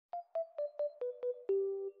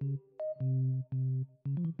Do you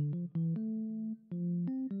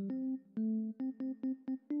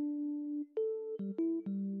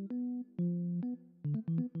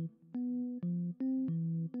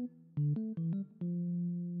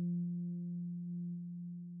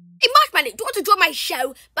want to join my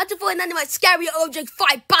show? Battle for Inanimate Scary Object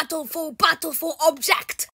 5 Battle for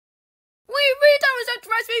Object. We really don't reserve the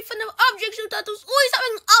rights to from the object show titles, always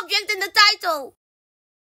having an object in the title.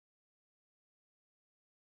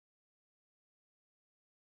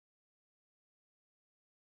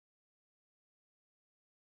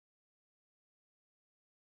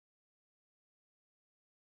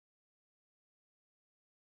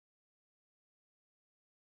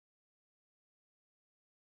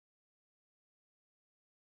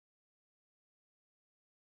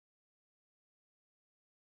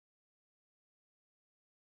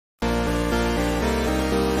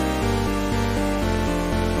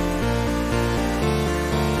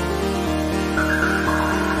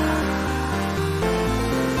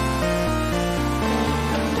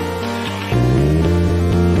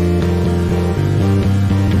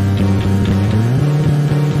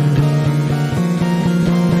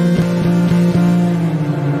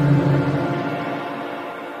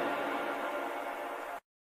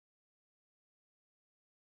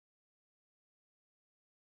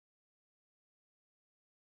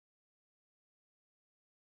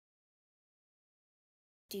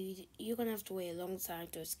 Dude, you're gonna have to wait a long time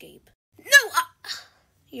to escape. No!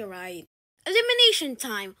 You're right. Elimination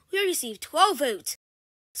time. We received 12 votes.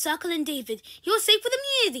 Circle and David, you're safe with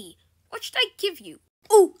immunity. What should I give you?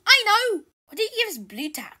 Oh, I know! What did you give us blue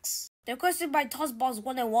tacks? They're requested by Tossballs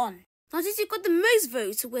 101. Now since you got the most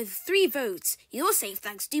votes with 3 votes, you're safe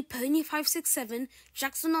thanks to Pony567,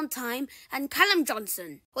 Jackson on Time, and Callum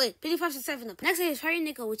Johnson. Wait, Pony567 up. Next is Harry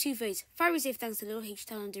Nickel with 2 votes. Fire is safe thanks to Little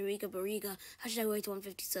H-Town and Doriga Bariga, #way to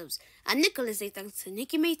 150 subs. And Nickel is safe thanks to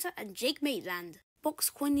Nicky Mater and Jake Maitland. Box,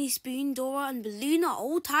 Quinny, Spoon, Dora, and Balloon are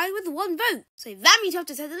all tied with 1 vote. So that means you have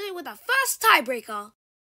to settle it with our first tiebreaker.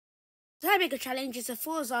 The tiebreaker challenge is a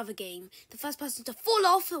Falls Lava game. The first person to fall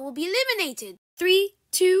off will be eliminated. 3,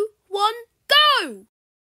 2, 1, go!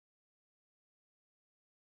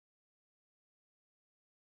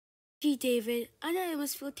 Gee, David, I know it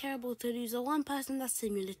must feel terrible to lose the one person that's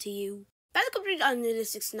similar to you. That's a completely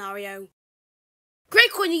unrealistic scenario.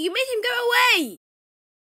 Great, Quinny, you made him go away!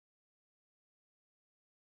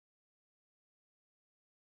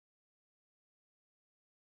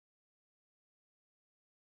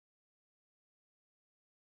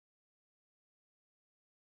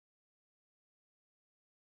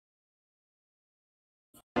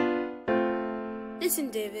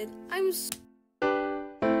 Listen, David,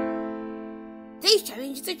 Today's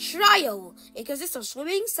challenge is a trial. It consists of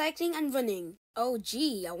swimming, cycling, and running. Oh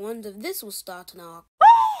gee, I wonder if this will start an arc.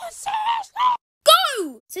 Oh, seriously?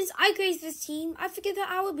 Go! Since I created this team, I figured that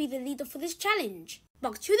I will be the leader for this challenge.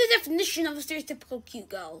 But to the definition of a stereotypical cute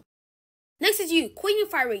girl. Next is you, Queen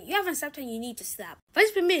Fiery. You haven't slept and you need to slap.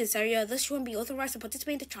 Vice Premier Saria, thus you won't be authorized to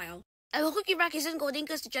participate in the trial. I will hook you back and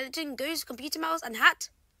Goldinkas to gelatin, ghost, computer mouse, and hat.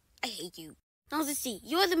 I hate you. Now let's see,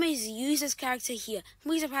 you're the most useless character here.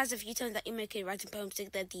 I'm really surprised if you turn that emo kid writing poems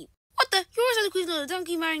take that deep. What the? You're also the queen of the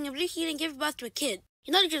donkey marrying a blue kid and giving birth to a kid.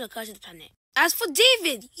 You're not just a curse to the planet. As for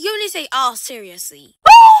David, you only say, seriously.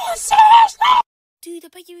 Oh, seriously? Dude, I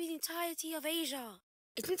bet you're the entirety of Asia.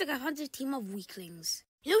 It seems like a hunted team of weaklings.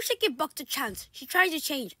 You know, we should give Buck a chance. She tried to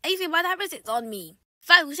change. Anything bad happens, it's on me.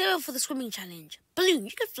 Fine, we'll save her for the swimming challenge. Balloon,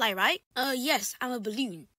 you can fly, right? Yes, I'm a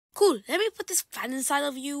balloon. Cool, let me put this fan inside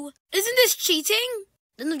of you. Isn't this cheating?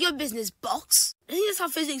 None of your business, Box. I think that's how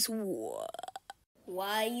physics works.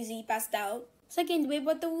 Why is he passed out? Second, wait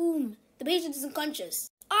about the womb. The patient is unconscious.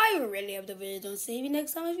 I really hope the video don't save you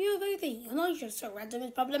next time if you have anything. You're not just so random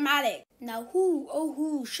and problematic. Now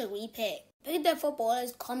who should we pick? Pick that football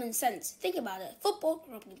is common sense. Think about it. Football,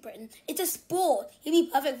 grew up in Britain, it's a sport. He'd be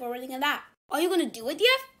perfect for running a lap. Are you gonna do it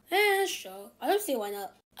yet? Sure. I don't see why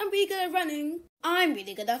not. I'm pretty good at running. I'm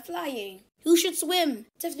really good at flying. Who should swim?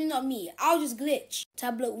 Definitely not me. I'll just glitch.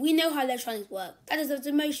 Tablet, we know how electronics work. That is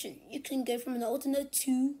the motion. You can go from an alternate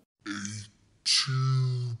to a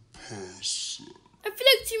 2-person. I feel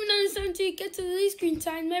like Team 970 gets a release screen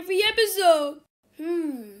time every episode.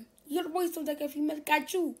 Your voice sounds like a female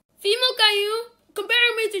Kaiju. Female Caillou?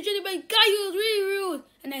 Comparing me to gender-based Caillou is really rude.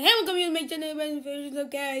 And I hate when you make gender-based versions of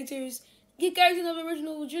characters. Give characters of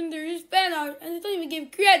original gender is fan art, and they don't even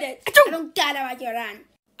give credit. I don't care about your rant.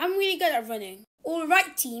 I'm really good at running.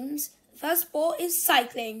 Alright, teams. The first sport is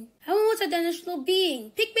cycling. Everyone wants a dimensional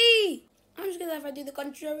being. Pick me! I'm just gonna if I do the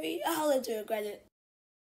contrary, I'll live to regret it.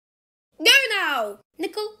 Go now!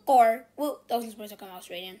 Nickel or... Well, that wasn't supposed to come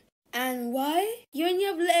Australian. And why? You only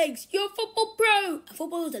have legs. You're a football pro. And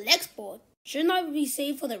football is a leg sport. Shouldn't I be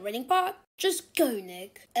saved for the running part? Just go,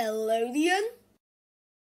 Nick. Elodian?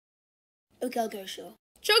 Okay, I'll go, sure.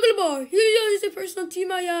 Chocolate bar, he is the personal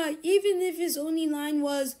team I eye, even if his only line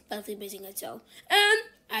was Battlefield Basing Itself. And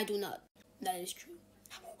I do not. That is true.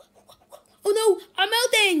 Oh no, I'm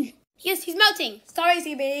melting! Yes, he's melting. Sorry,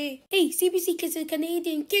 CB. Hey, CBC Kids is a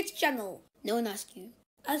Canadian kids channel. No one asked you.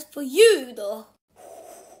 As for you, though.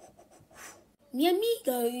 Mi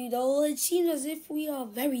amigo, though, it seems as if we are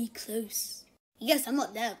very close. Yes, I'm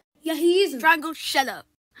not there. Yeah, he isn't. Triangle, shut up.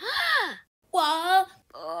 What?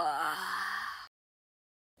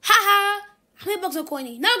 Ha! How many bucks are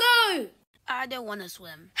coiny? Now go! I don't want to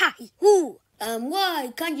swim. Ha! Who?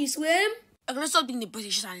 Why? Can't you swim? I'm gonna stop doing the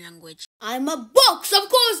British Sign Language. I'm a box, of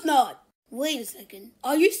course not! Wait a second.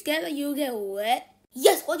 Are you scared that you'll get wet?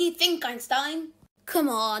 Yes, what do you think, Einstein? Come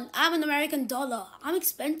on, I'm an American dollar. I'm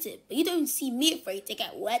expensive, but you don't see me afraid to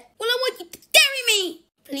get wet. Well, I want you to carry me!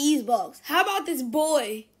 Please, Box, how about this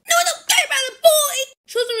boy? No, I don't care about the boy!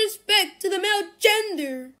 Show some respect to the male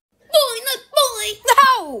gender. Boy, not boy!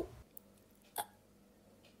 No!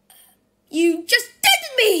 You just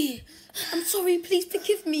deaded me! I'm sorry, please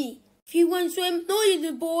forgive me. If you won't swim, nor you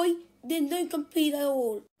the boy, then don't compete at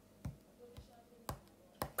all.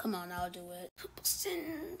 Come on, I'll do it.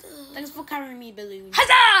 Thanks for carrying me, balloon.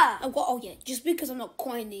 Huzzah! Oh yeah, just because I'm not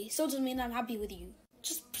coiny, so doesn't mean I'm happy with you.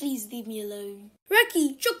 Just please leave me alone.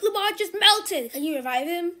 Ricky, chocolate bar just melted. Can you revive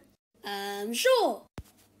him? Sure.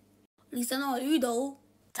 At least I know you though.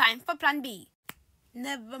 Time for plan B.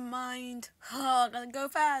 Never mind. Oh, gotta go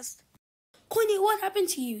fast. Coiny, what happened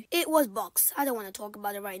to you? It was Box. I don't want to talk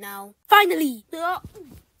about it right now. Finally! Finally!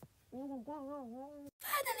 I've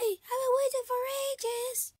been waiting for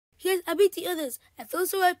ages. Yes, I beat the others. I feel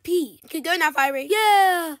so happy. You can go now, Fiery.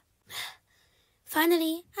 Yeah!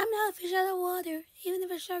 Finally, I'm not a fish out of water. Even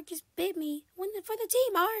if a shark just bit me. Winning for the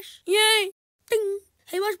team, Marsh. Yay! Ding!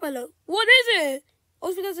 Hey, Marshmallow, what is it?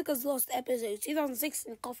 Ospitalica's Lost episode,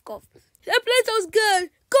 2016, cough cough. That place was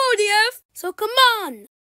good. Go, DF! So come on!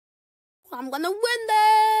 I'm gonna win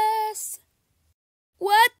this!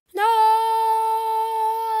 What? No!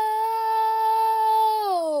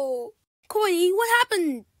 Coiny, what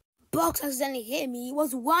happened? Box accidentally hit me. He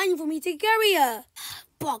was whining for me to carry her.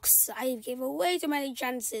 Box, I gave away too many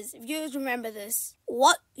chances. Viewers remember this.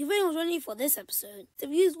 What? You think it was only for this episode? The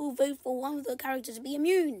viewers will vote for one of the characters to be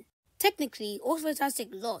immune. Technically, all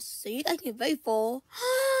Fantastic lost, so you guys can vote for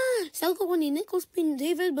Selko, Winnie, Nickel, Spin,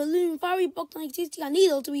 David, Balloon, Fiery, Box, Like, and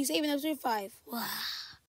Needle to be saving episode 5. Wow.